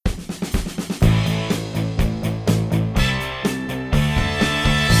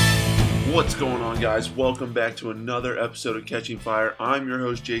What's going on, guys? Welcome back to another episode of Catching Fire. I'm your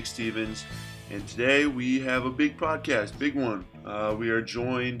host, Jake Stevens, and today we have a big podcast, big one. We are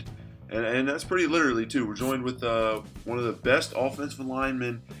joined, and that's pretty literally too, we're joined with one of the best offensive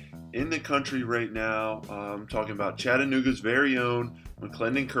linemen in the country right now. I'm talking about Chattanooga's very own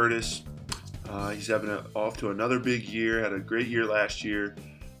McClendon Curtis. He's having off to another big year, had a great year last year.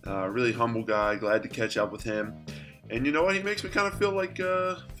 Really humble guy, glad to catch up with him. And you know what? He makes me kind of feel like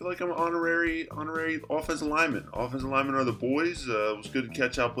I'm an honorary offensive lineman. Offensive linemen are the boys. It was good to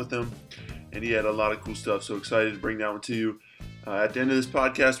catch up with him, and he had a lot of cool stuff. So excited to bring that one to you. At the end of this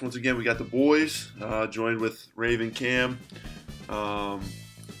podcast, once again, we got the boys joined with Raven Cam. We'll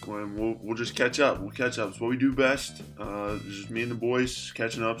just catch up. We'll catch up. It's what we do best. Just me and the boys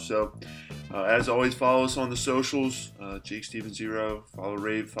catching up. So as always, follow us on the socials. Jake Stevens 0. Follow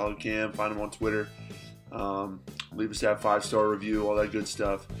Rave. Follow Cam. Find him on Twitter. Leave us that 5-star review, all that good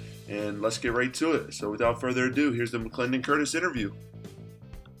stuff, and let's get right to it. So without further ado, here's the McClendon Curtis interview.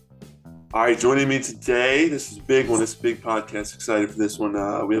 All right, joining me today, this is a big one, this is a big podcast, excited for this one.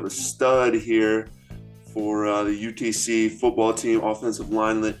 We have a stud here for the UTC football team, offensive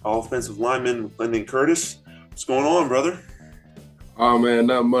lineman McClendon Curtis. What's going on, brother? Oh man,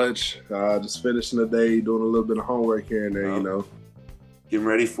 not much. Just finishing the day, doing a little bit of homework here and there, you know. Getting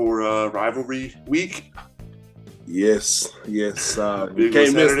ready for rivalry week? Yes. Can't miss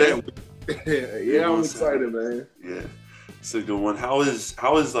that. Yeah, I'm excited, man. Yeah, it's a good one. How is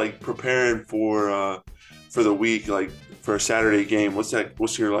like preparing for the week, like for a Saturday game? What's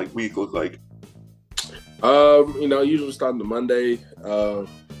your like week look like? Usually starting the Monday.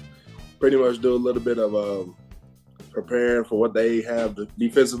 Pretty much do a little bit of preparing for what they have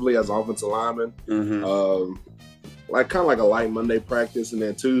defensively as offensive linemen. Mm-hmm. Kind of like a light Monday practice, and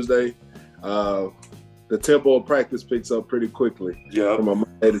then Tuesday, the tempo of practice picks up pretty quickly from a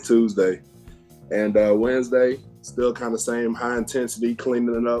Monday to Tuesday. And Wednesday, still kind of same high intensity,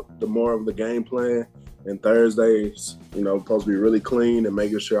 cleaning it up, the more of the game plan. And Thursdays, supposed to be really clean and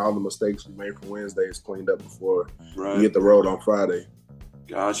making sure all the mistakes we made from Wednesday is cleaned up before we hit the road on Friday.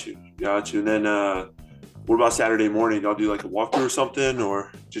 Got you. And then what about Saturday morning? Y'all do like a walkthrough or something,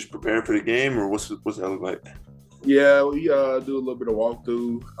 or just preparing for the game, or what's that look like? Yeah, we do a little bit of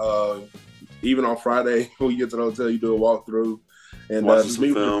walkthrough. Even on Friday, when you get to the hotel, you do a walkthrough and just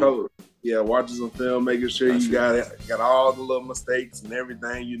meet with the coach. Yeah, watching some film, making sure you got all the little mistakes and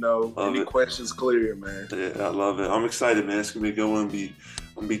everything. Any questions clear, man. Yeah, I love it. I'm excited, man. It's gonna be a good one.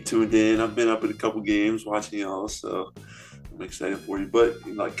 I'm be tuned in. I've been up at a couple games watching y'all, so I'm excited for you. But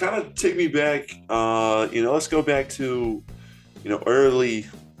kind of take me back. Let's go back to early.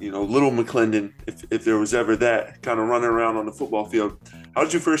 Little McClendon, if there was ever that, kind of running around on the football field. How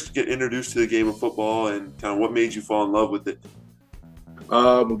did you first get introduced to the game of football, and kind of what made you fall in love with it?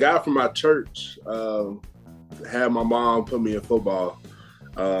 A guy from my church had my mom put me in football.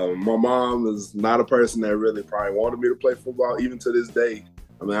 My mom is not a person that really probably wanted me to play football, even to this day.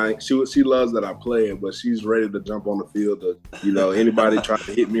 I mean, she loves that I play it, but she's ready to jump on the field to, anybody try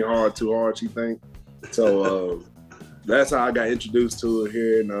to hit me too hard, she think. So, that's how I got introduced to it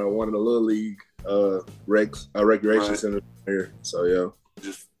here in one of the little league recreation centers here. So yeah,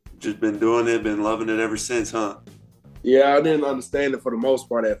 just been doing it, been loving it ever since, huh? Yeah, I didn't understand it for the most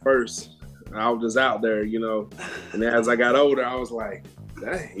part at first. I was just out there, and then as I got older, I was like,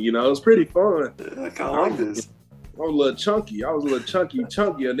 dang, it was pretty fun. Yeah, I kind of like this. I was a little chunky. I was a little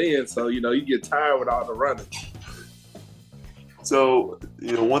chunkier then. So you get tired with all the running. So,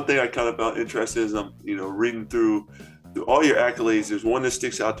 one thing I kind of found interesting is I'm, reading through all your accolades. There's one that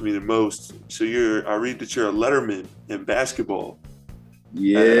sticks out to me the most. So I read that you're a letterman in basketball.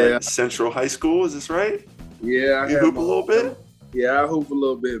 Yeah. At Central High School, is this right? Yeah. You hoop a little bit? Yeah, I hoop a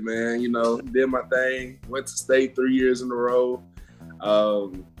little bit, man. Did my thing. Went to state 3 years in a row.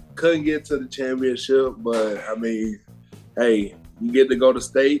 Couldn't get to the championship, but I mean, hey, you get to go to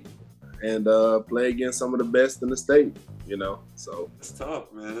state and play against some of the best in the state. So it's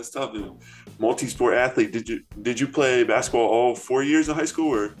tough, man. It's tough. Multi-sport athlete. Did you play basketball all 4 years in high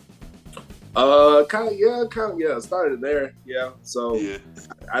school, or? Kind of. Started there, yeah. So yeah.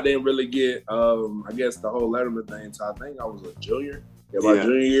 I didn't really get, I guess the whole letterman thing. So I think I was a junior,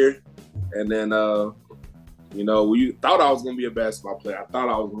 junior year, and then we thought I was gonna be a basketball player. I thought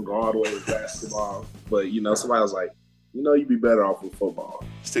I was gonna go all the way with basketball, but somebody was like, you'd be better off with football.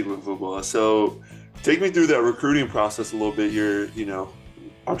 Stick with football. So. Take me through that recruiting process a little bit.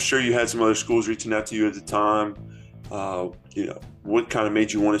 I'm sure you had some other schools reaching out to you at the time. What kind of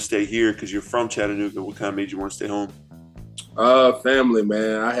made you want to stay here? Because you're from Chattanooga. What kind of made you want to stay home? Family,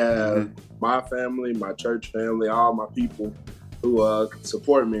 man. I had my family, my church family, all my people. who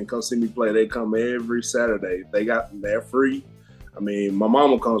support me and come see me play. They come every Saturday. They're free. I mean, my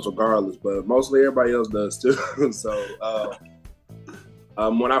mama comes regardless, but mostly everybody else does too. So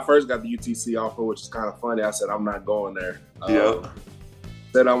when I first got the UTC offer, which is kind of funny, I said I'm not going there.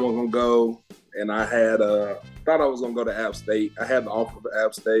 Said I wasn't gonna go, and I had thought I was gonna go to App State. I had the offer for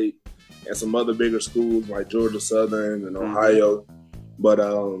App State and some other bigger schools like Georgia Southern and Ohio, but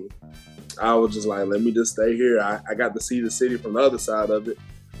I was just like, let me just stay here. I got to see the city from the other side of it.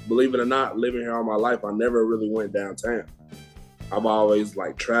 Believe it or not, living here all my life, I never really went downtown. I've always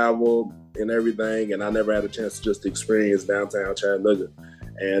like traveled and everything, and I never had a chance to just experience downtown Chattanooga.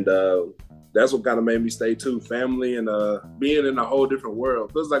 And that's what kind of made me stay too. Family and being in a whole different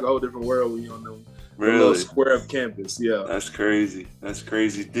world. Feels like a whole different world when you're on the little square of campus. Yeah. That's crazy.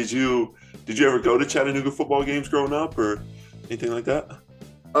 Did you ever go to Chattanooga football games growing up or anything like that?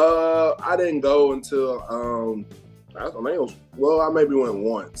 I didn't go until I maybe went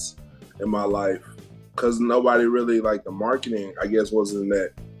once in my life, because nobody really, like, the marketing, I guess, wasn't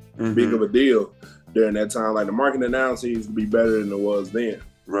that big of a deal during that time. Like, the marketing now seems to be better than it was then.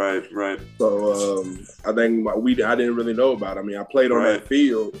 Right. So I think I didn't really know about it. I mean, I played on that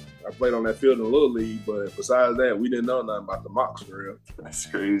field. I played on that field in Little League, but besides that, we didn't know nothing about the Mocs for real. That's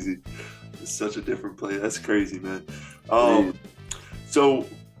crazy. It's such a different play. That's crazy, man. So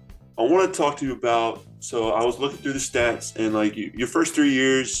I want to talk to you about, so I was looking through the stats, and like your first 3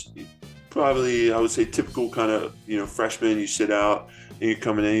 years, probably I would say typical kind of, freshman, you sit out and you're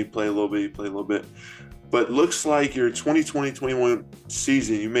coming in, you play a little bit. But looks like your 2020-21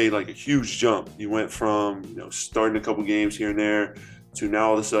 season, you made like a huge jump. You went from, starting a couple games here and there to now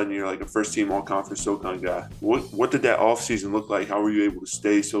all of a sudden you're like a first team all-conference SoCon guy. What did that offseason look like? How were you able to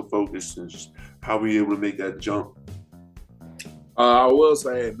stay so focused, and just how were you able to make that jump? I will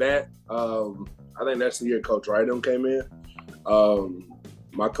say that I think that's the year Coach Rydom came in.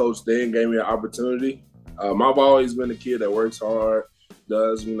 My coach then gave me an opportunity. I've always been a kid that works hard,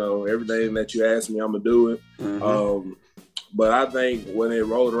 does, everything that you ask me, I'm going to do it. But I think when it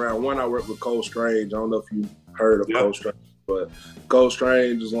rolled around, I worked with Cole Strange. I don't know if you heard of Cole Strange, but Cole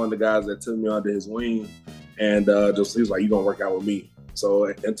Strange was one of the guys that took me under his wing, and he was like, you're going to work out with me. So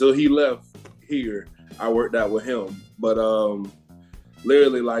until he left here, I worked out with him. But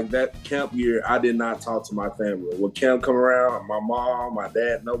literally, like, that camp year, I did not talk to my family. When camp come around, my mom, my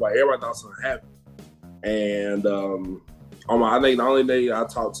dad, nobody, everybody thought something happened. And I think the only day I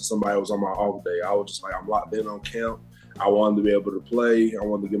talked to somebody was on my off day. I was just like, I'm locked in on camp. I wanted to be able to play. I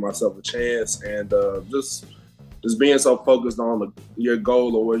wanted to give myself a chance, and just being so focused on your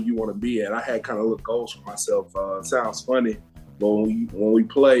goal or where you want to be at. I had kind of little goals for myself. It sounds funny, but when we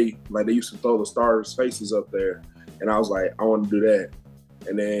play, like, they used to throw the starters' faces up there, and I was like, I want to do that.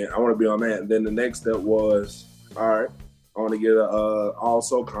 And then I want to be on that. And then the next step was, all right, I want to get an all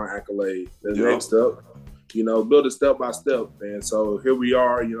SoCon accolade. The next step, build it step by step. And so here we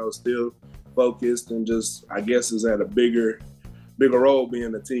are, still focused, and just, I guess, is at a bigger role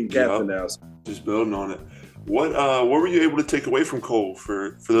being the team captain now. Just building on it. What were you able to take away from Cole?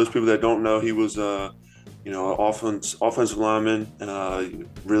 For those people that don't know, he was offensive lineman,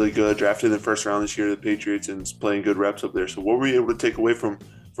 really good, drafted in the first round this year to the Patriots, and is playing good reps up there. So what were you able to take away from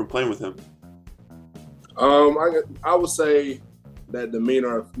playing with him? I would say that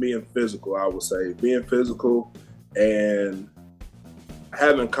demeanor of being physical. I would say being physical and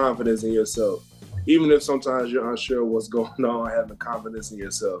having confidence in yourself, even if sometimes you're unsure what's going on. Having confidence in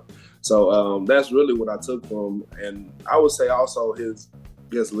yourself. So that's really what I took from him. And I would say also his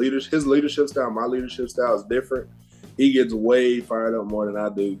leadership style, my leadership style is different. He gets way fired up more than I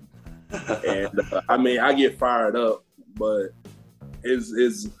do. And I get fired up, but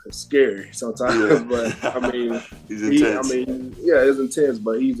it's scary sometimes. But he's intense. It's intense,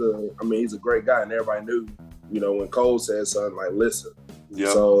 but he's a great guy, and everybody knew, when Cole said something, like, listen. Yep.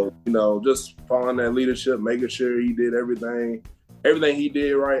 So, just following that leadership, making sure he did everything he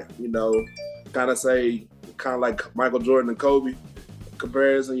did right, kind of like Michael Jordan and Kobe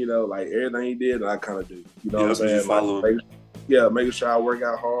comparison, like everything he did, I kind of do. What I'm saying? Making sure I work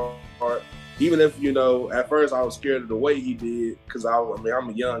out hard. Even if, at first I was scared of the way he did, because I'm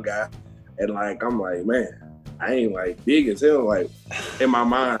a young guy, and I'm like, man, I ain't like big as him, like, in my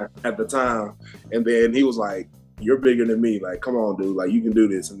mind at the time. And then he was like, you're bigger than me. Like, come on, dude. Like, you can do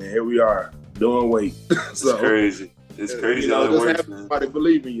this. And then here we are doing weight. So, it's crazy. It's crazy how it works, man. Somebody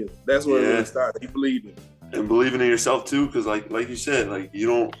believe in you. That's where it really started. He believed in you. And believing in yourself too, because like you said, like you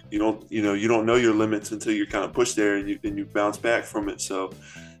don't know your limits until you're kind of pushed there, and you bounce back from it. So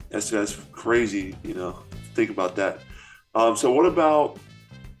that's crazy, think about that. So what about,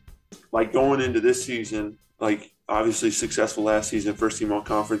 like, going into this season? Like, obviously successful last season, first team all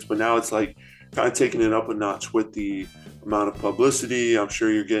conference, but now it's like kind of taking it up a notch with the amount of publicity. I'm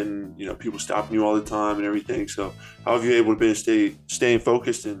sure you're getting, people stopping you all the time and everything. So how have you able to staying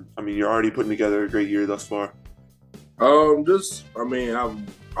focused? And I mean, you're already putting together a great year thus far. I'll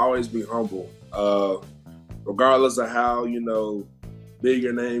always be humble. Regardless of how, big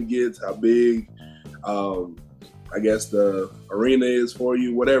your name gets, how big, I guess the arena is for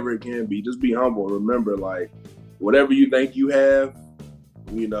you, whatever it can be, just be humble. Remember, like, whatever you think you have,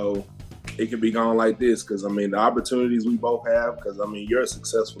 it can be gone like this. Because, the opportunities we both have, because, you're a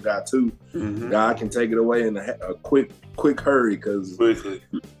successful guy, too. Mm-hmm. God can take it away in a quick hurry. Because,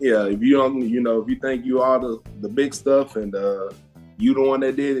 yeah, if you don't, if you think you are the big stuff and you the one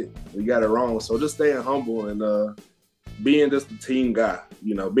that did it, you got it wrong. So just staying humble and being just a team guy,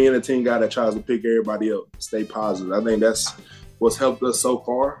 being a team guy that tries to pick everybody up, stay positive. I think that's what's helped us so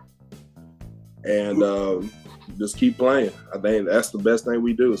far. And just keep playing. I think that's the best thing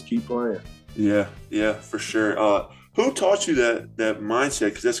we do is keep playing. Yeah, for sure. Who taught you that mindset?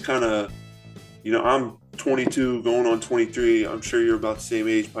 Because that's kind of, I'm 22 going on 23. I'm sure you're about the same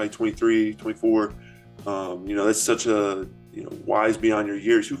age, probably 23, 24. That's such a, wise beyond your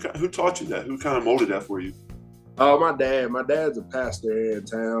years. Who taught you that? Who kind of molded that for you? My dad. My dad's a pastor here in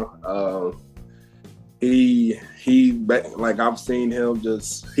town. He like I've seen him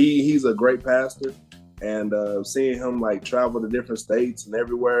he's a great pastor, and seeing him like travel to different states and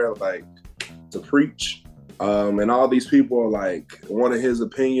everywhere like to preach, and all these people are like wanting his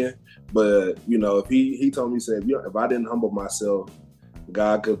opinion. But if he told me, said if I didn't humble myself,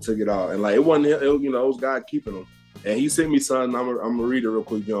 God could have took it all. And like it wasn't him, it was God keeping him. And he sent me something. I'm gonna read it real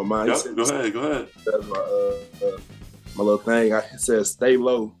quick if you don't mind. Yep, go ahead. That's my little thing. It says, "Stay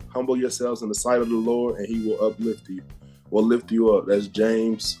low, humble yourselves in the sight of the Lord, and He will uplift you. Will lift you up." That's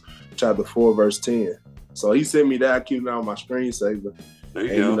James chapter 4, verse 10. So he sent me that. I keep it on my screensaver. There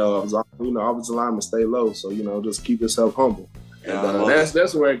you go. Offensive lineman stay low. So just keep yourself humble. And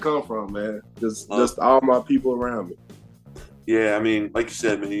that's where it come from, man. Just all my people around me. Yeah, like you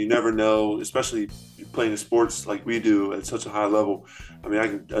said, man, you never know, especially playing the sports like we do at such a high level. I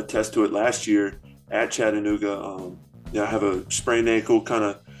can attest to it last year at Chattanooga. I have a sprained ankle, kind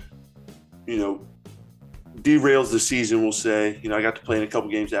of, derails the season, we'll say. I got to play in a couple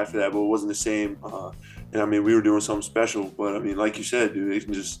games after that, but it wasn't the same. And we were doing something special. But like you said, dude, it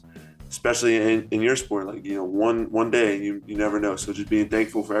can just, especially in your sport, like, one day, you never know. So just being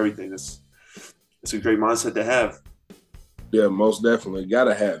thankful for everything. It's a great mindset to have. Yeah, most definitely.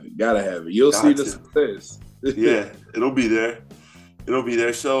 Gotta have it. You'll see the success. Yeah, it'll be there.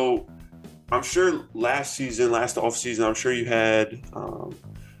 So I'm sure last off season, I'm sure you had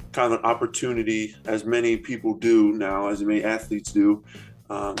kind of an opportunity, as many people do now, as many athletes do,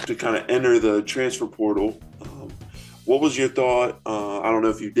 to kind of enter the transfer portal. What was your thought? I don't know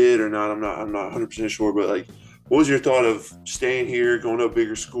if you did or not. I'm not 100% sure, but like, what was your thought of staying here, going to a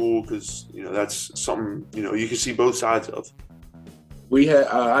bigger school? Because that's something you can see both sides of. We had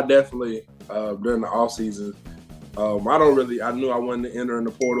I definitely during the off season. I knew I wanted to enter in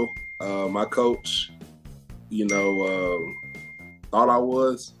the portal. My coach, thought I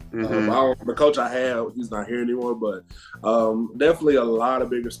was. Mm-hmm. The coach I had, he's not here anymore, but definitely a lot of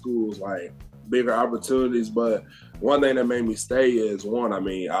bigger schools, like bigger opportunities. But one thing that made me stay is one,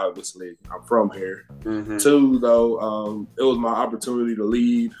 obviously I'm from here. Mm-hmm. Two, though, it was my opportunity to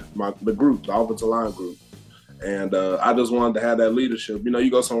lead the group, the offensive line group. And I just wanted to have that leadership.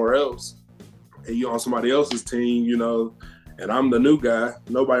 You go somewhere else and you're on somebody else's team, and I'm the new guy.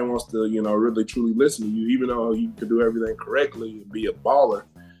 Nobody wants to, really truly listen to you, even though you can do everything correctly and be a baller.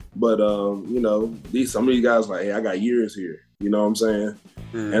 But, some of these guys like, hey, I got years here. You know what I'm saying?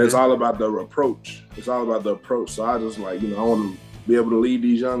 Mm-hmm. And it's all about the approach. So I just I want to be able to lead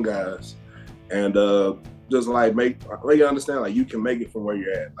these young guys and just make you understand, you can make it from where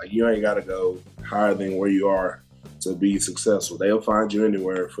you're at. You ain't got to go higher than where you are to be successful. They'll find you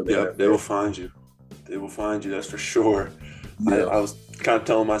anywhere for that. Yep, they will find you. That's for sure. Yeah. I was kind of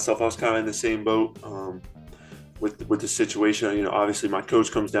telling myself I was kind of in the same boat with the situation. Obviously my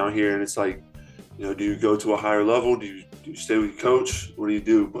coach comes down here and it's like, do you go to a higher level? Do you stay with your coach? What do you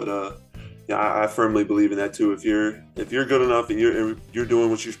do? But I firmly believe in that too. If you're good enough and you're doing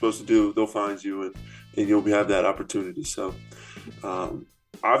what you're supposed to do, they'll find you and you'll have that opportunity. So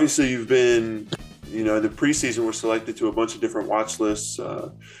obviously you've been, in the preseason, we're selected to a bunch of different watch lists,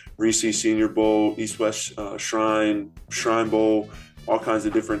 Reese Senior Bowl, East-West Shrine Bowl, all kinds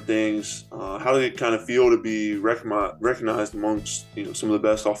of different things. How did it kind of feel to be recognized amongst, some of the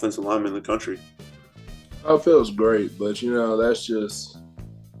best offensive linemen in the country? It feels great, but that's just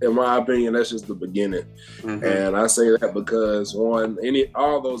in my opinion, that's just the beginning. Mm-hmm. And I say that because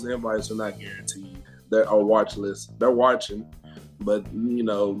all those invites are not guaranteed. They're on watch list. They're watching, but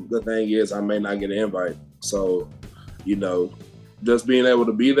the thing is, I may not get an invite. So, just being able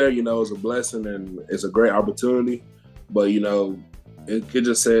to be there, is a blessing and it's a great opportunity. But it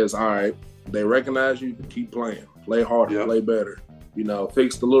just says, all right, they recognize you, keep playing, play harder, play better.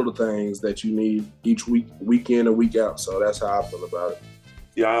 Fix the little things that you need each week in and week out. So that's how I feel about it.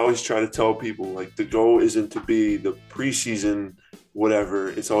 Yeah, I always try to tell people, like, the goal isn't to be the preseason whatever.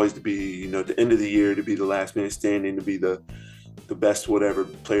 It's always to be, at the end of the year, to be the last man standing, to be the best whatever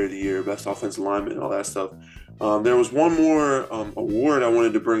player of the year, best offensive lineman, all that stuff. There was one more award I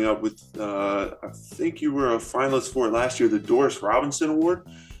wanted to bring up with, I think you were a finalist for it last year, the Doris Robinson Award.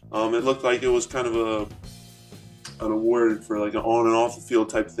 It looked like it was kind of an award for like an on and off the field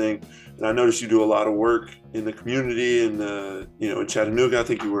type thing. And I noticed you do a lot of work in the community and, in Chattanooga. I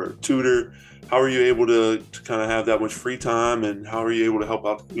think you were a tutor. How are you able to kind of have that much free time, and how are you able to help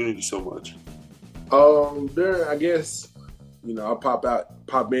out the community so much? I guess, I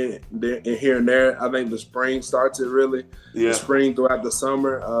pop in there and here and there. I think the spring starts it really. Yeah. The spring throughout the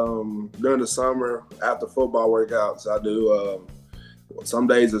summer. During the summer, after football workouts, I do some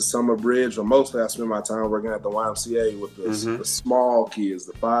days it's summer bridge, but mostly I spend my time working at the YMCA with the small kids,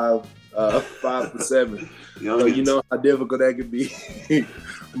 the 5 to 7. So you know how difficult that can be.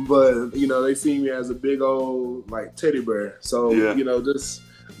 But they see me as a big old like teddy bear. So just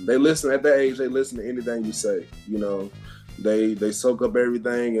they listen at that age. They listen to anything you say. They soak up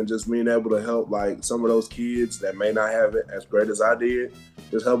everything, and just being able to help like some of those kids that may not have it as great as I did,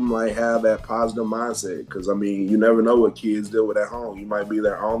 just help them like have that positive mindset. Because you never know what kids deal with at home. You might be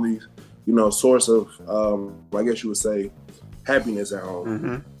their only, source of, I guess you would say, happiness at home.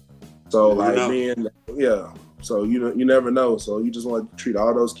 Mm-hmm. So So you never know. So you just want to treat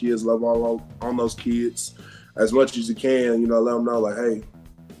all those kids, love all on those kids as much as you can. Let them know like, hey,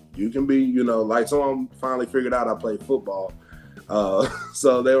 you can be, like someone finally figured out I played football.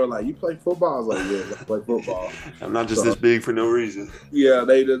 So they were like, you play football? I was like, yeah, I play football. I'm not just this big for no reason. Yeah,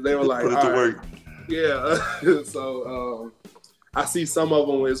 they were like, put it to work. Yeah. So I see some of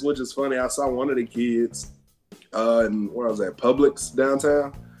them, which is funny. I saw one of the kids in where I was at, Publix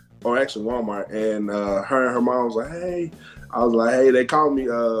downtown, or actually Walmart, and her and her mom was like, hey. I was like, hey, they call me,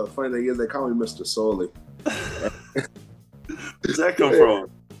 funny thing is they call me Mr. Sully. Where's that come from?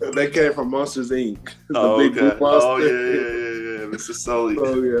 They came from Monsters, Inc. Big blue monster. Oh, yeah, Mr. Sully.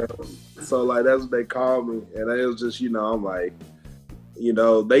 So, yeah. So, like, that's what they called me. And it was just, I'm like,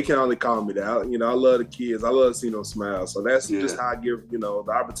 they can only call me that. I love the kids. I love to see them smile. So that's just how I give, the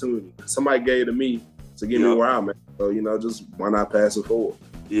opportunity. Somebody gave it to me to get me where I'm at. So, just why not pass it forward?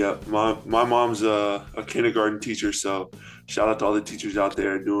 Yeah, my mom's a kindergarten teacher. So shout out to all the teachers out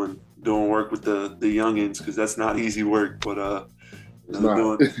there doing work with the youngins, because that's not easy work. But,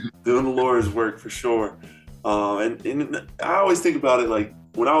 doing the Lord's work for sure. And I always think about it like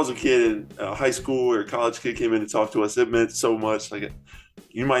when I was a kid and high school or college kid came in to talk to us, it meant so much. Like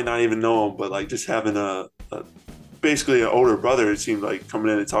you might not even know him, but like just having basically an older brother, it seemed like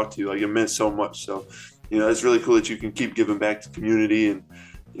coming in and talk to you, like it meant so much. So, it's really cool that you can keep giving back to the community. And,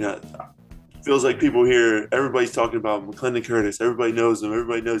 it feels like people here, everybody's talking about McClendon Curtis. Everybody knows him.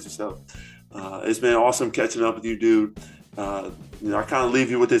 Everybody knows yourself. It's been awesome catching up with you, dude. I kind of leave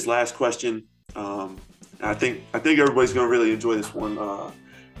you with this last question. I think everybody's gonna really enjoy this one.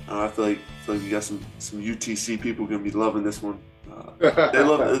 I feel like you got some UTC people gonna be loving this one. They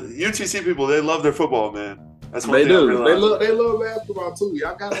love UTC people. They love their football, man. That's one they thing do. I realized. They love basketball too.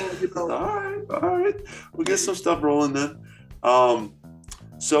 Y'all gotta get on. All right. We'll get some stuff rolling then.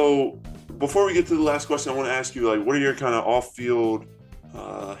 So before we get to the last question, I want to ask you, like, what are your kind of off-field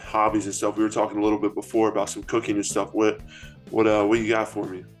hobbies and stuff? We were talking a little bit before about some cooking and stuff. What you got for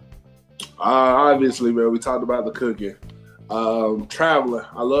me? Obviously, man, we talked about the cooking. Traveling.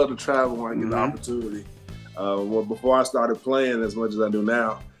 I love to travel when I get the opportunity. Before I started playing as much as I do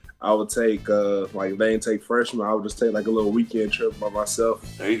now, I would take, like, they didn't take freshmen, I would just take like a little weekend trip by myself.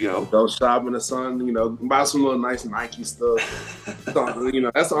 There you go. Go shop in the sun, buy some little nice Nike stuff. So,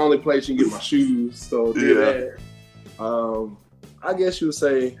 that's the only place you can get my shoes. So do that. I guess you would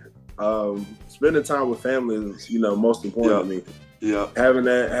say spending time with family is, most important to me. Yeah. Having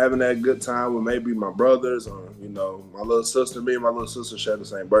that good time with maybe my brothers or, my little sister. Me and my little sister share the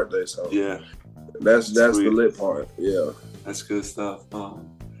same birthday. So that's the lit part. Yeah. That's good stuff.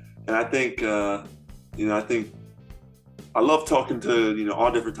 And I think, I love talking to,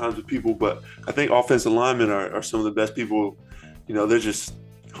 all different types of people, but I think offensive linemen are some of the best people. They're just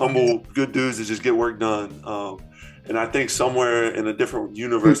humble, good dudes that just get work done. And I think somewhere in a different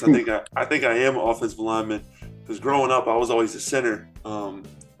universe, I think I am an offensive lineman. Because growing up, I was always a center.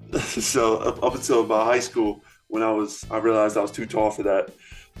 So up until about high school, when I realized I was too tall for that.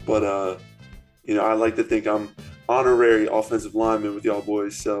 But I like to think I'm honorary offensive lineman with y'all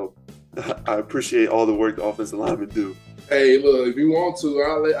boys. So I appreciate all the work the offensive linemen do. Hey, look, if you want to,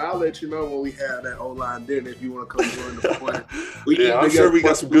 I'll let you know when we have that O-line dinner if you want to come join the plan. I'm sure we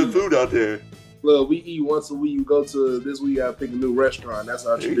got some good food out there. Look, we eat once a week. You go to this week, I pick a new restaurant. That's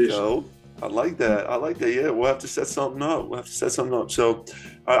our tradition. You go. I like that. Yeah, we'll have to set something up. So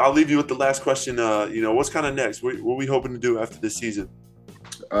I'll leave you with the last question. What's kind of next? What are we hoping to do after this season?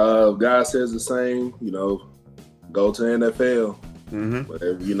 God says the same. Go to NFL. Mm-hmm. But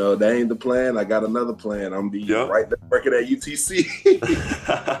if, that ain't the plan, I got another plan. I'm be right there working at UTC.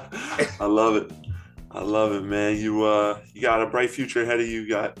 I love it, man. You got a bright future ahead of you. You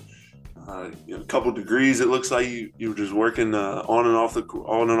got a couple degrees. It looks like you were just working on and off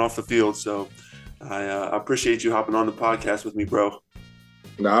the field. So I appreciate you hopping on the podcast with me, bro.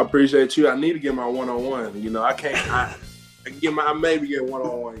 No, I appreciate you. I need to get my one-on-one. I can't. I maybe get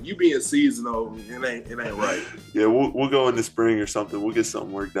one-on-one. You being seasonal, it ain't right. Yeah, we'll go in the spring or something. We'll get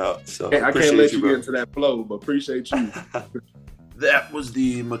something worked out. So I can't let you get into that flow, but appreciate you. That was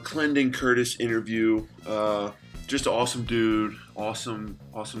the McClendon Curtis interview. Just an awesome dude. Awesome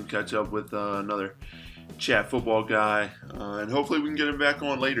catch up with another chat football guy, and hopefully we can get him back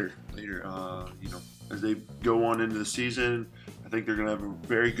on later. As they go on into the season, I think they're gonna have a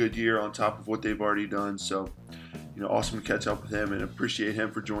very good year on top of what they've already done. So. Awesome to catch up with him and appreciate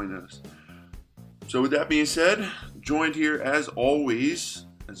him for joining us. So with that being said, joined here as always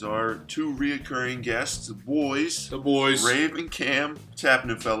as our two reoccurring guests, the boys. Rave and Cam. What's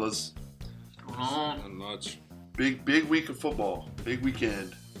happening, fellas? What's going on? Not much. Big week of football. Big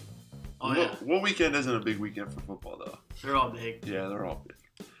weekend. Oh, yeah. What weekend isn't a big weekend for football, though? They're all big. Yeah, they're all big.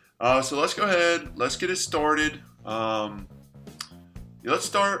 So let's go ahead. Let's get it started. Let's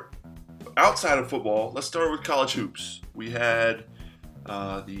start outside of football. Let's start with college hoops. We had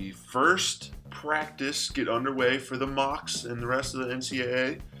the first practice get underway for the Mocs and the rest of the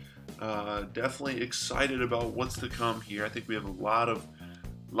NCAA. Definitely excited about what's to come here. I think we have a lot of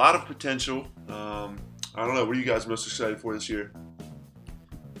potential. I don't know. What are you guys most excited for this year?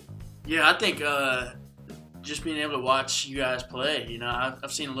 Yeah, I think just being able to watch you guys play.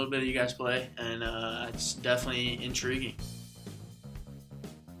 I've seen a little bit of you guys play, and it's definitely intriguing.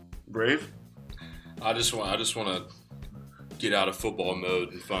 Brave? I just want to get out of football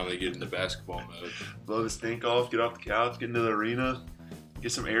mode and finally get into basketball mode. Blow the stink off, get off the couch, get into the arena,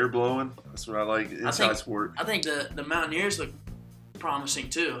 get some air blowing. That's what I like. Inside sport. I think the Mountaineers look promising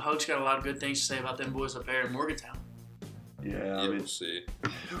too. Hoke's got a lot of good things to say about them boys up there in Morgantown. Yeah, we'll see.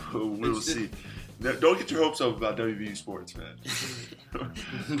 We'll see. No, don't get your hopes up about WVU sports, man.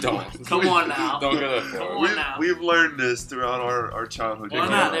 Don't. Come on now. Don't go that far. We've learned this throughout our childhood. Why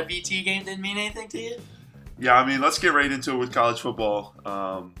not? That VT game didn't mean anything to you? Yeah, let's get right into it with college football.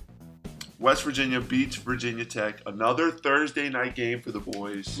 West Virginia beats Virginia Tech. Another Thursday night game for the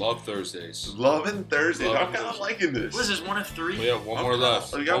boys. Love Thursdays. Loving Thursdays. I'm kind of liking this. What is this, 1 of 3? We have one more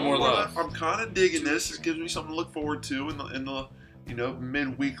left. We got one more left. I'm kind of digging this. It gives me something to look forward to in the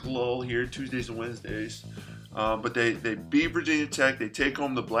midweek lull here, Tuesdays and Wednesdays. But they beat Virginia Tech. They take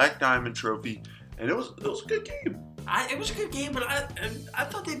home the Black Diamond Trophy, and it was a good game. It was a good game, but I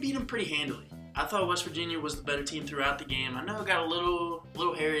thought they beat them pretty handily. I thought West Virginia was the better team throughout the game. I know it got a little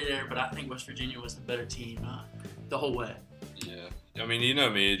hairy there, but I think West Virginia was the better team the whole way. Yeah. You know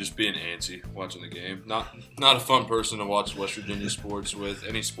me, just being antsy watching the game. Not a fun person to watch West Virginia sports with.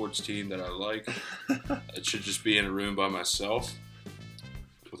 Any sports team that I like, it should just be in a room by myself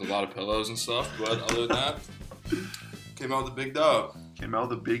with a lot of pillows and stuff. But other than that, came out with a big dub.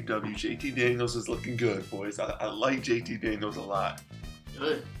 JT Daniels is looking good, boys. I like JT Daniels a lot.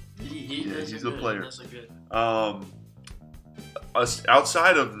 Good. He's a player. That's a good.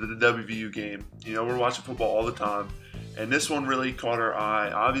 Outside of the WVU game, we're watching football all the time, and this one really caught our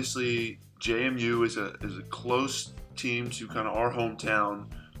eye. Obviously, JMU is a close team to kind of our hometown.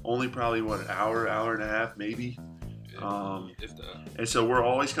 Only probably an hour and a half, maybe. If that. And so we're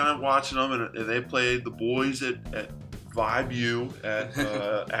always kind of watching them, and they played the boys at Vibe U at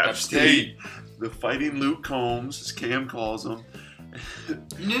App State, the Fighting Luke Combs, as Cam calls them.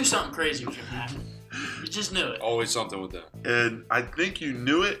 You knew something crazy was going to happen. You just knew it. Always something with them. And I think you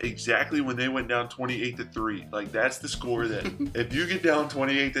knew it exactly when they went down 28-3. Like, that's the score that if you get down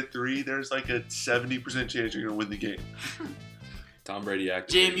 28-3, there's like a 70% chance you're going to win the game. Tom Brady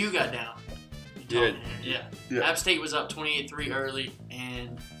activated. JMU got down. Yeah. App State was up 28-3 early,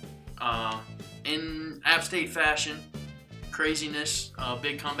 and in App State fashion, craziness,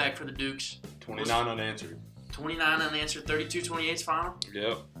 big comeback for the Dukes. 29 unanswered. 29 unanswered, 32-28's final.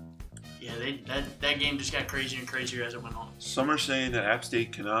 Yep. Yeah, that game just got crazier and crazier as it went on. Some are saying that App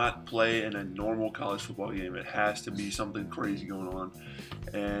State cannot play in a normal college football game. It has to be something crazy going on.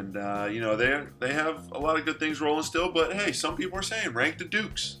 And, they have a lot of good things rolling still. But, hey, some people are saying rank the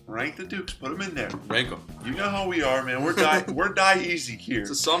Dukes. Rank the Dukes. Put them in there. Rank them. You know how we are, man. We're die easy here. It's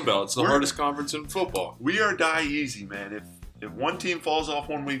the Sun Belt. It's the hardest conference in football. We are die easy, man. If one team falls off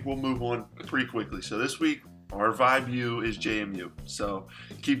one week, we'll move on pretty quickly. So this week, our vibe U is JMU. So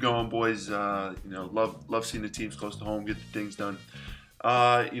keep going, boys. Love seeing the teams close to home get the things done.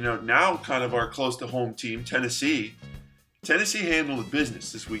 Now kind of our close to home team, Tennessee. Tennessee handled the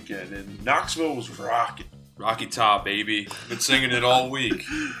business this weekend, and Knoxville was rocking. Rocky Top, baby. Been singing it all week.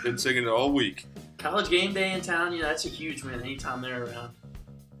 College game day in town, that's a huge win anytime they're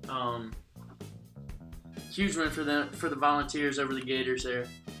around. Huge win for the Volunteers over the Gators there.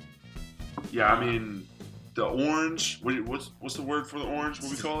 Yeah, I mean, the orange. What's the word for the orange? What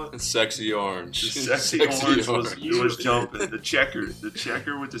do we call it? Sexy orange. The sexy orange was jumping. The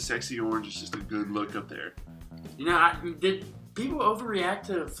checker with the sexy orange is just a good look up there. Did people overreact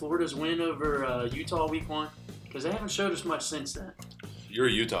to Florida's win over Utah week 1? Because they haven't showed us much since then. You're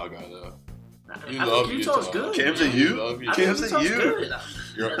a Utah guy, though. I think Utah's good. Cam's a U? Cam's a U.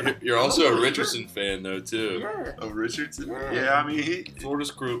 You're also a Richardson fan, though, too. Yeah. Oh, Richardson? Yeah, I mean,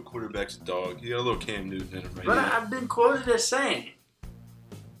 Florida's quarterback's a dog. He got a little Cam Newton in him right But now. I've been quoted as saying,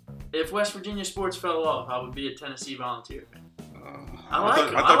 if West Virginia sports fell off, I would be a Tennessee Volunteer fan. I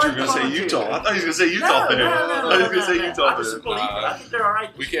thought you were going to say Utah. I thought he was going to say Utah fan. I thought he was going to say Utah fan. I think they're all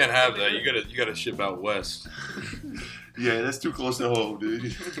right. We can't have that. You gotta ship out west. Yeah, that's too close to home,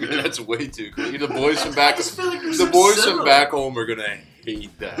 dude. That's way too close. The boys from back. Like the boys from back home are gonna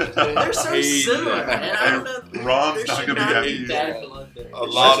hate that. They're so similar. And Rom's not gonna be happy. A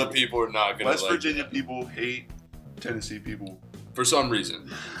lot of people are not gonna. West Virginia people hate Tennessee people for some reason.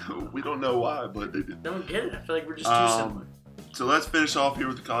 We don't know why, but they do. Don't get it. I feel like we're just too similar. So let's finish off here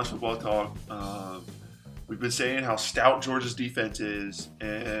with the college football talk. We've been saying how stout Georgia's defense is,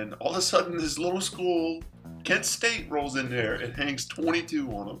 and all of a sudden this little school, Kent State, rolls in there and hangs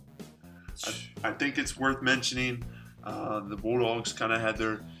 22 on them. I think it's worth mentioning the Bulldogs kind of had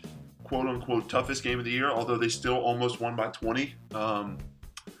their quote-unquote toughest game of the year, although they still almost won by 20.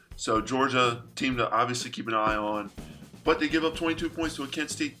 So Georgia, team to obviously keep an eye on, but they give up 22 points to a Kent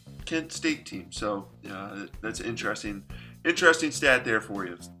State team. So that's an interesting stat there for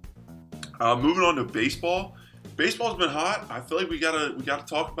you. Moving on to baseball. Baseball's been hot. I feel like we gotta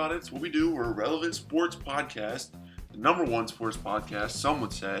talk about it. It's what we do. We're a relevant sports podcast, the number one sports podcast. Some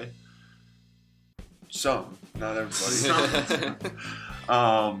would say. Some, not everybody.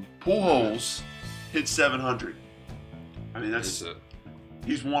 Pujols hit 700. I mean,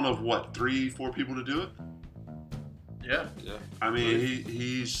 he's one of what, 3-4 people to do it. Yeah. I mean,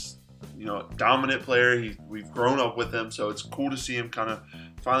 he's dominant player. We've grown up with him, so it's cool to see him kind of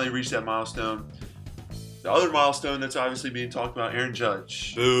finally reach that milestone. The other milestone that's obviously being talked about, Aaron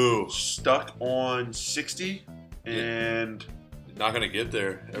Judge. Boo. Stuck on 60 and not gonna get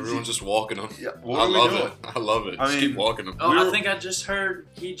there. Everyone's just walking him. Yeah, I love it. Just keep walking him. I think I just heard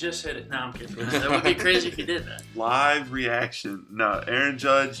he just hit it. No, I'm kidding. That would be crazy if he did that. Live reaction. No, Aaron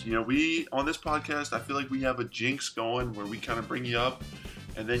Judge, we on this podcast, I feel like we have a jinx going where we kind of bring you up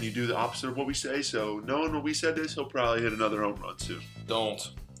and then you do the opposite of what we say. So knowing what we said this, he'll probably hit another home run soon.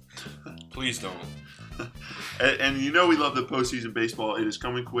 Don't. Please don't. And we love the postseason baseball. It is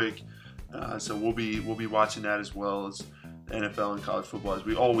coming quick. So we'll be watching that as well as the NFL and college football, as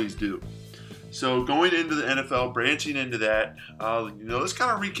we always do. So going into the NFL, branching into that, let's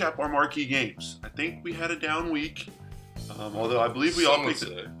kind of recap our marquee games. I think we had a down week, although I believe we all picked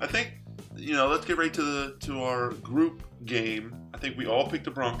it. I think, let's get right to our group game. I think we all picked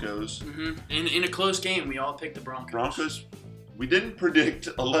the Broncos. Mm-hmm. In a close game, we all picked the Broncos. We didn't predict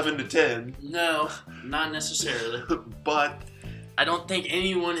 11-10. No, not necessarily. But I don't think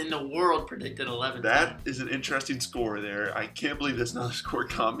anyone in the world predicted 11-10. That is an interesting score there. I can't believe that's not a score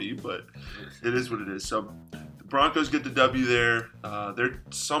comedy, but it is what it is. So the Broncos get the W there. They're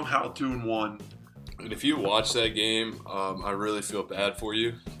somehow 2-1. And if you watch that game, I really feel bad for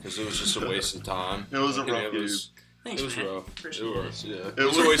you because it was just a waste of time. It was a rough game. Thanks, it was man. rough. Appreciate it was, yeah. It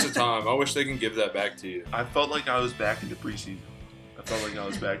was a waste of time. I wish they can give that back to you. I felt like I was back in the preseason.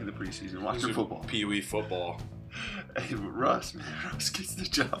 Watching football. Pee-wee football. Hey, but Russ gets the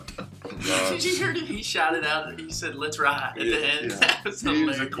job done. Did you hear him? He shouted out. He said, "Let's ride" at the end. Yeah. That was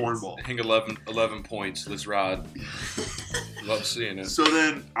hilarious. He was a cornball. Hang 11 points. Let's ride. Love seeing it. So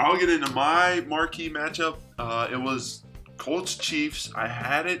then I'll get into my marquee matchup. It was Colts-Chiefs. I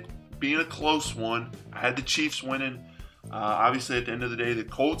had it being a close one. I had the Chiefs winning. Obviously, at the end of the day, the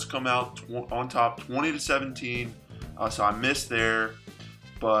Colts come out on top 20-17. So I missed there.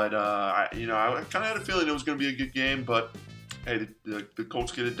 But, I kind of had a feeling it was going to be a good game. But, hey, the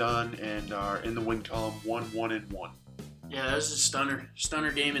Colts get it done and are in the win column 1-1-1. Yeah, that was a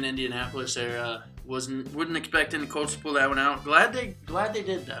stunner game in Indianapolis there. Wouldn't expect the Colts to pull that one out. Glad they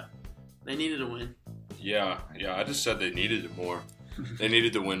did though. They needed a win. Yeah. I just said they needed it more. They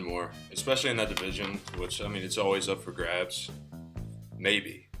needed to win more, especially in that division. Which I mean, it's always up for grabs.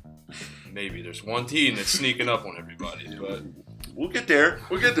 Maybe there's one team that's sneaking up on everybody, but we'll get there.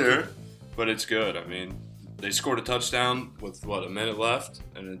 But it's good. I mean, they scored a touchdown with a minute left,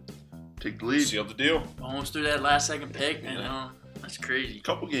 and it take the lead. Sealed the deal. Almost threw that last second pick, man. That's crazy. A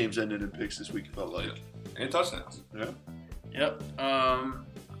couple games ended in picks this week, it felt like. And touchdowns. Yeah. Yep.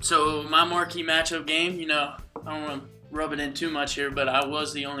 So my marquee matchup game, I don't want to rub it in too much here, but I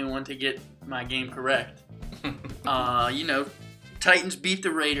was the only one to get my game correct. Titans beat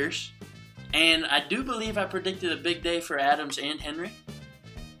the Raiders, and I do believe I predicted a big day for Adams and Henry.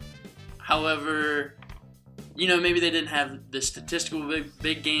 However, maybe they didn't have the statistical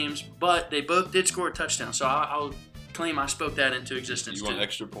big games, but they both did score a touchdown. So I'll claim I spoke that into existence. You want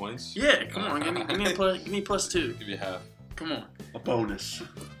extra points? Yeah, come on, give me +2. Give you half. Come on. A bonus.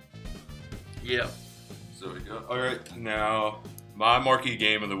 Yeah. So there we go. All right, now my marquee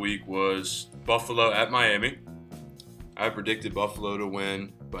game of the week was Buffalo at Miami. I predicted Buffalo to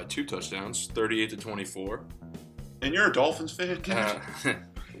win by 2 touchdowns, 38-24. And you're a Dolphins fan, Ken? I'm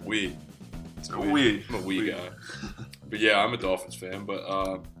a wee guy. But yeah, I'm a Dolphins fan.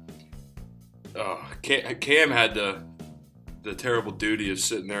 But Cam had the terrible duty of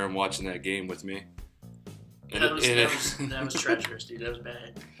sitting there and watching that game with me. And that was treacherous, dude. That was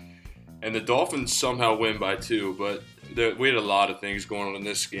bad. And the Dolphins somehow win by 2, but we had a lot of things going on in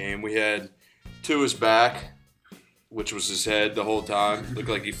this game. We had Tua's back, which was his head the whole time. Looked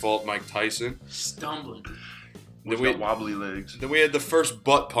like he fought Mike Tyson. Stumbling. Then we had wobbly legs. Then we had the first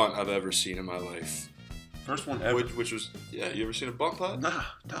butt punt I've ever seen in my life. First one ever. Which was, you ever seen a butt punt? Nah.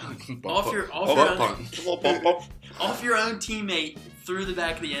 Off your own teammate through the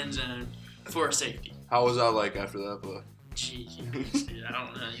back of the end zone for a safety. How was I like after that play? Jeez, dude, I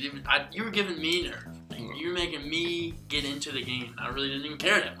don't know. You were giving me nerve. You were making me get into the game. I really didn't even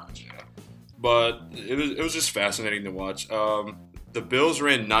care that much. But it was just fascinating to watch. The Bills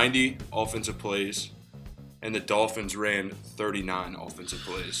ran 90 offensive plays, and the Dolphins ran 39 offensive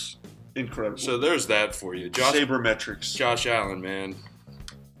plays. Incredible. So there's that for you. Sabermetrics. Josh Allen, man.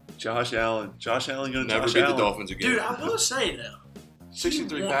 Josh Allen going to never beat the Dolphins again. Dude, I will say, though.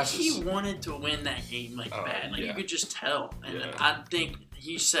 63 passes. He wanted to win that game bad. You could just tell. And I think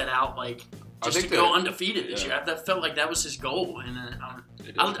he set out to go undefeated this year. I felt like that was his goal. And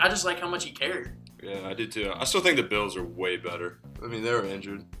I just like how much he cared. Yeah, I did too. I still think the Bills are way better. I mean, they were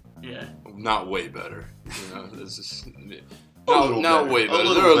injured. Yeah. Not way better. This is not way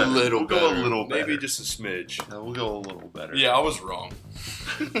better. They're a little better. Go a little better. Maybe just a smidge. No, we'll go a little better. Yeah, I was wrong.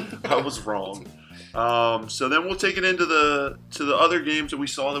 I was wrong. So then we'll take it into the other games that we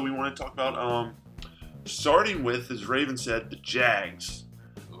saw that we want to talk about. Starting with, as Raven said, the Jags.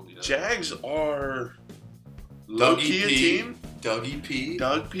 Oh, yeah. Jags are low-key a team. Dougie P.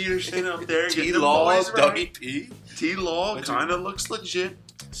 Doug Peterson up there. T-Law, right. Dougie P. T-Law kind of looks legit.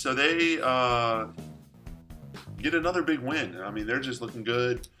 So they get another big win. I mean, they're just looking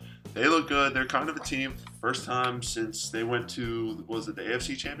good. They look good. They're kind of a team. First time since they went to, was it the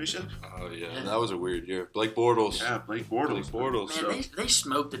AFC Championship? Oh, yeah. That was a weird year. Blake Bortles. Yeah, Blake Bortles. Man, they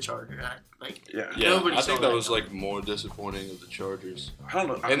smoked the Chargers. I think that was more disappointing of the Chargers. I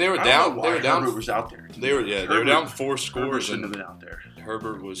don't know. And they were down. They were down. Herbert was out there. They were down 4 scores. Herbert shouldn't have been out there.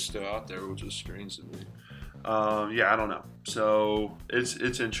 Herbert was still out there, which was strange to me. I don't know. So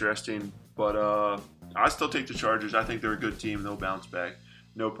it's interesting, but I still take the Chargers. I think they're a good team. They'll bounce back,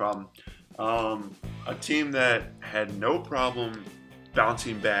 no problem. A team that had no problem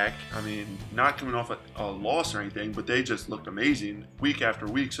bouncing back. I mean, not coming off a loss or anything, but they just looked amazing week after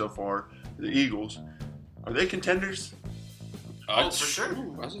week so far. The Eagles, are they contenders? For sure.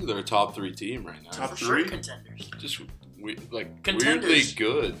 I think they're a top 3 team right now. Top 3 sure contenders. Just Contenders. weirdly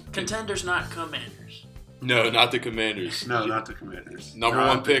good. Contenders, not Commanders. No, not the Commanders. No, not the Commanders. Number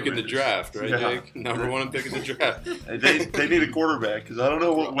one pick in the draft, right, Jake? Number one pick in the draft. They need a quarterback because I don't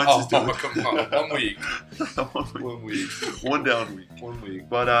know what Wentz is doing. Oh, come on. 1 week. 1 week. One down week. 1 week.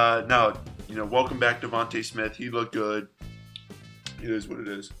 But, no, welcome back Devontae Smith. He looked good. It is what it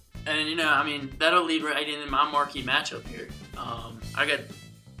is. And, that'll lead right into my marquee matchup here. I got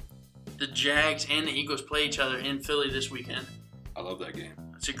the Jags and the Eagles play each other in Philly this weekend. I love that game.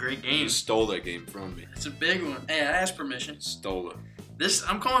 It's a great game. You stole that game from me. It's a big one. Hey, I asked permission. Stole it.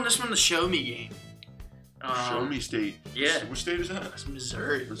 I'm calling this one the Show Me game. Show me state. Yeah. Which state is that? It's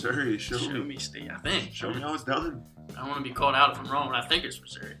Missouri. Missouri. Show me state, I think. Show me how it's done. I don't want to be called out if I'm wrong, but I think it's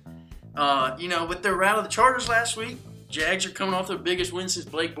Missouri. With their rout of the Chargers last week, Jags are coming off their biggest win since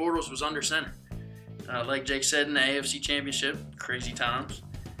Blake Bortles was under center. Like Jake said in the AFC Championship, crazy times.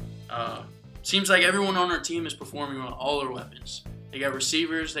 Seems like everyone on their team is performing with all their weapons. They got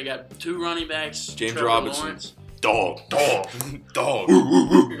receivers, they got 2 running backs. James Trevor Robinson. Lawrence. Dog.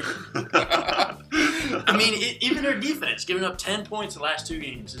 Even their defense, giving up 10 points the last 2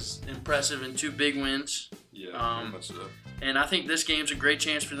 games is impressive in 2 big wins. Yeah, much so. And I think this game's a great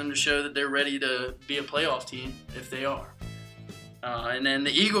chance for them to show that they're ready to be a playoff team if they are. And then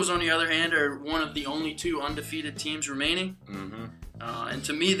the Eagles, on the other hand, are one of the only 2 undefeated teams remaining. Mm-hmm. And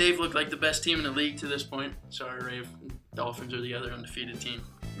to me, they've looked like the best team in the league to this point. Sorry, Rave. Dolphins are the other undefeated team.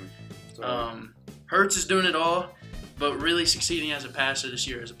 Hurts is doing it all, but really succeeding as a passer this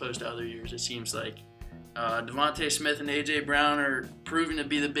year as opposed to other years, it seems like. Devontae Smith and A.J. Brown are proving to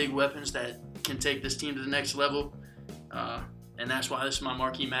be the big weapons that can take this team to the next level. And that's why this is my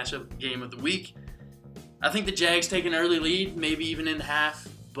marquee matchup game of the week. I think the Jags take an early lead, maybe even in half,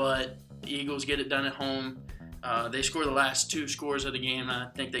 but the Eagles get it done at home. They score the last 2 scores of the game, and I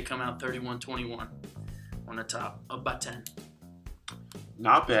think they come out 31-21 on the top, up by 10.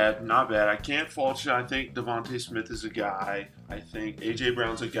 Not bad. I can't fault you. I think Devontae Smith is a guy. I think A.J.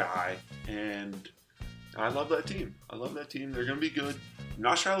 Brown's a guy, and I love that team. They're going to be good. I'm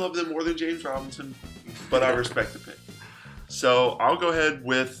not sure I love them more than James Robinson, but I respect the pick. So I'll go ahead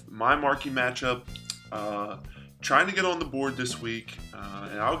with my marquee matchup. Trying to get on the board this week,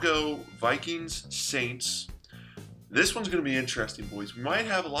 and I'll go Vikings-Saints. This one's going to be interesting, boys. We might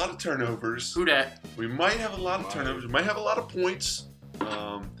have a lot of turnovers. Who dat? We might have a lot of turnovers. We might have a lot of points.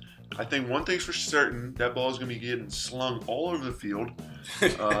 I think one thing's for certain, that ball is going to be getting slung all over the field.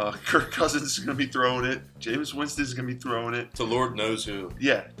 Kirk Cousins is going to be throwing it. James Winston is going to be throwing it. To Lord knows who.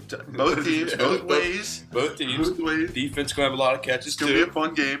 Yeah, both teams, both ways. Both teams. Defense going to have a lot of catches, too. It's going to be a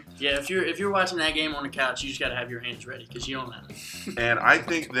fun game. Yeah, if you're watching that game on the couch, you just got to have your hands ready because you don't have them. And I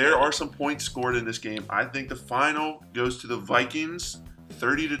think there are some points scored in this game. I think the final goes to the Vikings,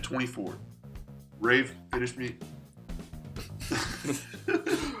 30-24. Rave, finish me.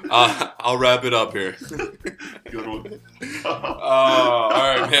 I'll wrap it up here. Good one. All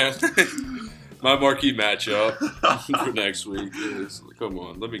right, man. My marquee matchup for next week is, come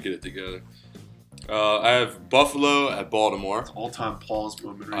on, let me get it together. I have Buffalo at Baltimore. All-time pause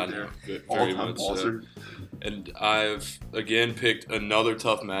moment right there. Very much so. And I've, again, picked another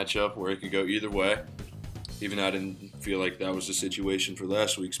tough matchup where it could go either way. Even I didn't feel like that was the situation for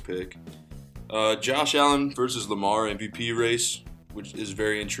last week's pick. Josh Allen versus Lamar MVP race, which is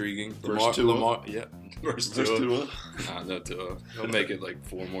very intriguing. Lamar, yeah. Versus Tua. Nah, no Tua. He'll make it like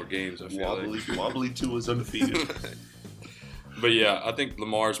 4 more games, I feel like. Wobbly Tua's undefeated. But yeah, I think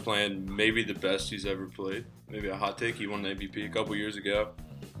Lamar's playing maybe the best he's ever played. Maybe a hot take. He won the MVP a couple years ago.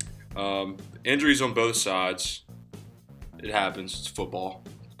 Injuries on both sides. It happens. It's football.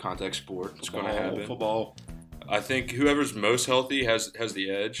 Contact sport. It's going to happen. Football. I think whoever's most healthy has the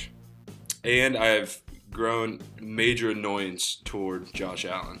edge. And I have grown major annoyance toward Josh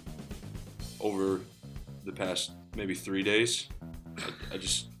Allen over the past maybe 3 days.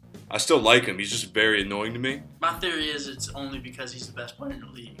 I still like him. He's just very annoying to me. My theory is it's only because he's the best player in the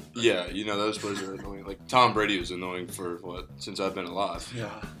league. Yeah, those players are annoying. Like Tom Brady was annoying for since I've been alive. Yeah.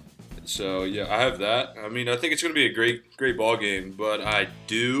 So yeah, I have that. I mean, I think it's going to be a great ball game, but I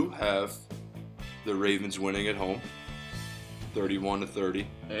do have the Ravens winning at home, 31-30.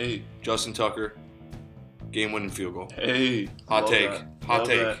 Hey, Justin Tucker, game-winning field goal. Hey, hot take. Hot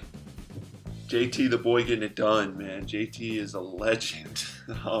take. That. JT, the boy, getting it done, man. JT is a legend.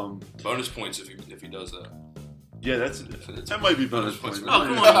 Bonus points if he does that. Yeah, that might be bonus points. Oh,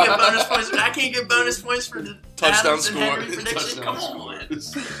 come on, you get bonus points. I can't get bonus points for the touchdown Adams score. And Henry prediction. Come on.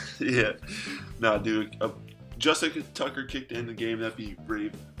 Yeah. Nah, dude. Justin Tucker kicked in the game. That'd be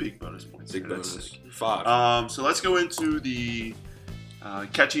big bonus points. Big bonus. 5. So let's go into the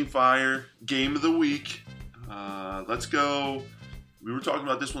Catching Fire game of the week. Let's go. We were talking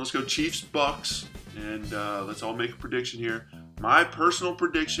about this one. Let's go Chiefs-Bucks, and let's all make a prediction here. My personal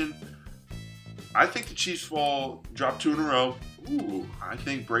prediction, I think the Chiefs drop 2 in a row. Ooh. I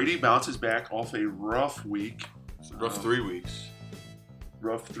think Brady bounces back off a rough week. Rough 3 weeks.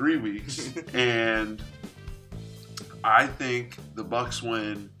 Rough 3 weeks. And I think the Bucks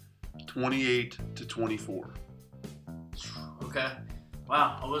win 28-24. Okay.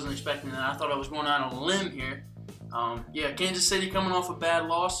 Wow, I wasn't expecting that. I thought I was going out on a limb here. Kansas City coming off a bad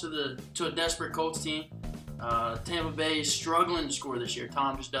loss to a desperate Colts team. Tampa Bay is struggling to score this year.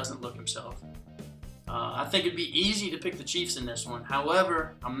 Tom just doesn't look himself. I think it'd be easy to pick the Chiefs in this one.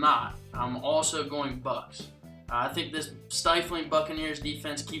 However, I'm not. I'm also going Bucks. I think this stifling Buccaneers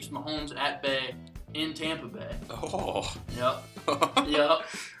defense keeps Mahomes at bay in Tampa Bay. Oh. Yep.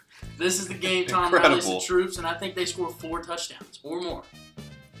 This is the game Tom rallies the troops, and I think they score 4 touchdowns or more.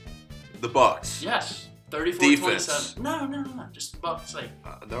 The Bucks. Yes. 34-27. No. Just the Bucks.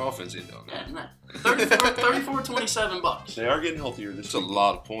 Their offense ain't done that. Yeah, no. 34-27 Bucks. They are getting healthier this week. It's a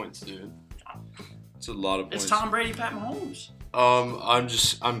lot of points, dude. It's a lot of points. It's Tom Brady, Pat Mahomes.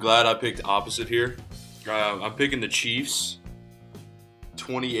 I'm glad I picked opposite here. I'm picking the Chiefs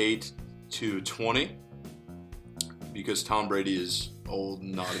 28-20 because Tom Brady is old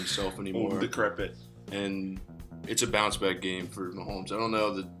and not himself anymore. Old, decrepit. And it's a bounce back game for Mahomes. I don't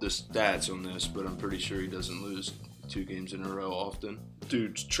know the stats on this, but I'm pretty sure he doesn't lose 2 games in a row often.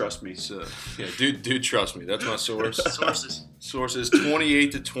 Dude, trust me. So yeah, dude, trust me. That's my source. Sources.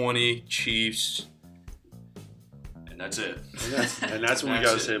 28-20 Chiefs. And that's it. And that's what we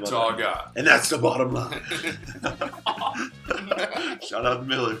got to say about that. That's all I got. And that's the bottom line. Shout out to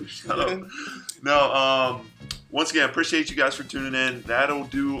Miller. Shout out. No, once again, appreciate you guys for tuning in. That'll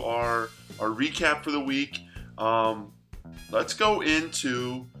do our recap for the week. Let's go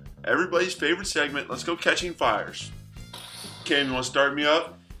into everybody's favorite segment. Let's go catching fires. Cam, you want to start me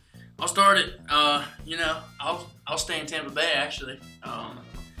up? I'll start it. I'll stay in Tampa Bay, actually.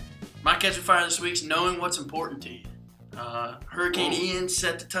 My catching fire this week's knowing what's important to you. Hurricane Ian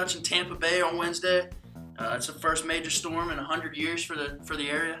set to touch in Tampa Bay on Wednesday. It's the first major storm in 100 years for the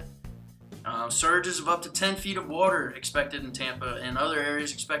area. Surges of up to 10 feet of water expected in Tampa, and other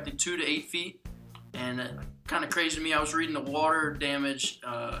areas expected 2 to 8 feet. And kind of crazy to me, I was reading the water damage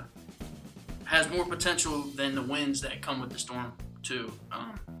has more potential than the winds that come with the storm, too.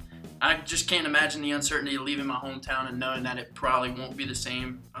 I just can't imagine the uncertainty of leaving my hometown and knowing that it probably won't be the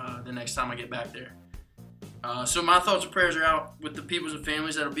same the next time I get back there. So my thoughts and prayers are out with the peoples and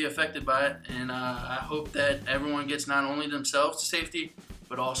families that will be affected by it, and I hope that everyone gets not only themselves to safety,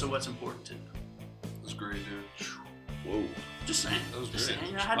 but also what's important to them. That's great, dude. Whoa. Just saying. That was great.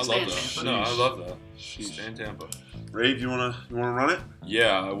 Saying. I had to I stay love in that. Tampa. No, I love that. Stay in Tampa. Rave, you wanna run it?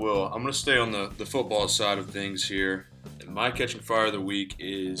 Yeah, I will. I'm gonna stay on the football side of things here. And my catching fire of the week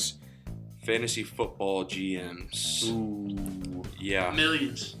is fantasy football GMs. Ooh. Yeah.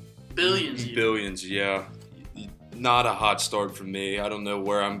 Millions. Billions. Even. Billions, yeah. Not a hot start for me. I don't know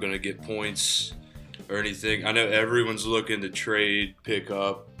where I'm going to get points or anything. I know everyone's looking to trade, pick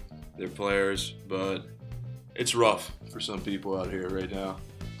up their players, but it's rough for some people out here right now.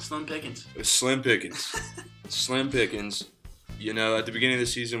 Slim pickings. It's slim pickings. Slim pickings. You know, at the beginning of the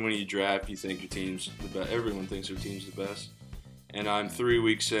season when you draft, you think your team's the best. Everyone thinks their team's the best. And I'm 3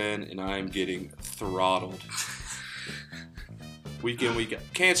 weeks in, and I'm getting throttled. Week in, week out.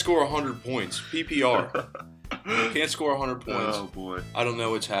 Can't score 100 points. PPR. Can't score 100 points. Oh, boy. I don't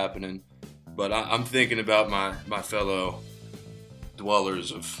know what's happening. But I'm thinking about my fellow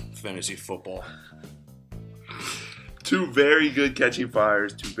dwellers of fantasy football. 2 very good catching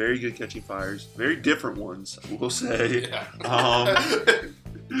fires. Very different ones, we'll say. Yeah.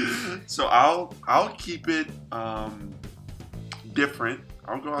 So I'll keep it different.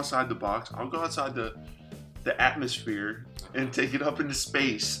 I'll go outside the box. I'll go outside the atmosphere and take it up into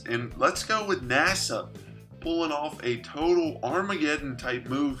space. And let's go with NASA pulling off a total Armageddon type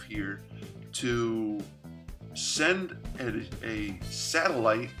move here to send a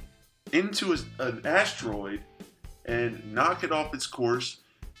satellite into an asteroid and knock it off its course.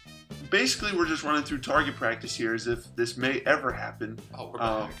 Basically, we're just running through target practice here as if this may ever happen. Oh, we're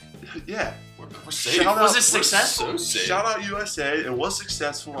back. Yeah. We're safe. Was it successful? So safe. Shout out USA. It was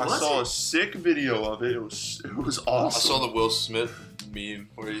successful. I saw a sick video of it. It was awesome. I saw the Will Smith meme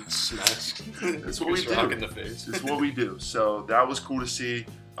where he smacks That's what we do. Rock in the face. It's what we do. So that was cool to see.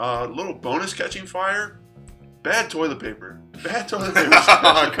 Little bonus catching fire. Bad toilet paper.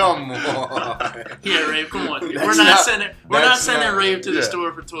 Oh, come on. Yeah, Rave, come on. We're not sending Rave to the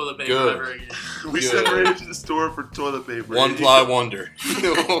store for toilet paper ever again. We sent Rave to the store for toilet paper. One ply wonder.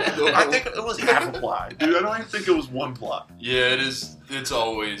 I think it was half a ply, dude. I don't even think it was 1 ply. Yeah, it is. It's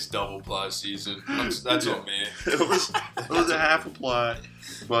always double ply season. That's on me. It was a half a ply,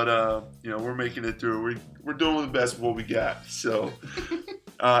 but we're making it through. We're doing the best of what we got. So.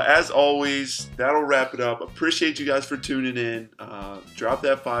 As always, that'll wrap it up. Appreciate you guys for tuning in. Drop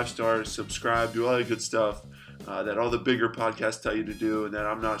that 5 stars, subscribe, do all that good stuff. that all the bigger podcasts tell you to do, and that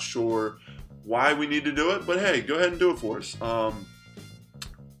I'm not sure why we need to do it, but hey, go ahead and do it for us.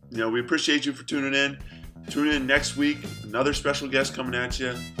 We appreciate you for tuning in. Tune in next week. Another special guest coming at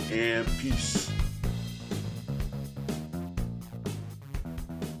you, and peace.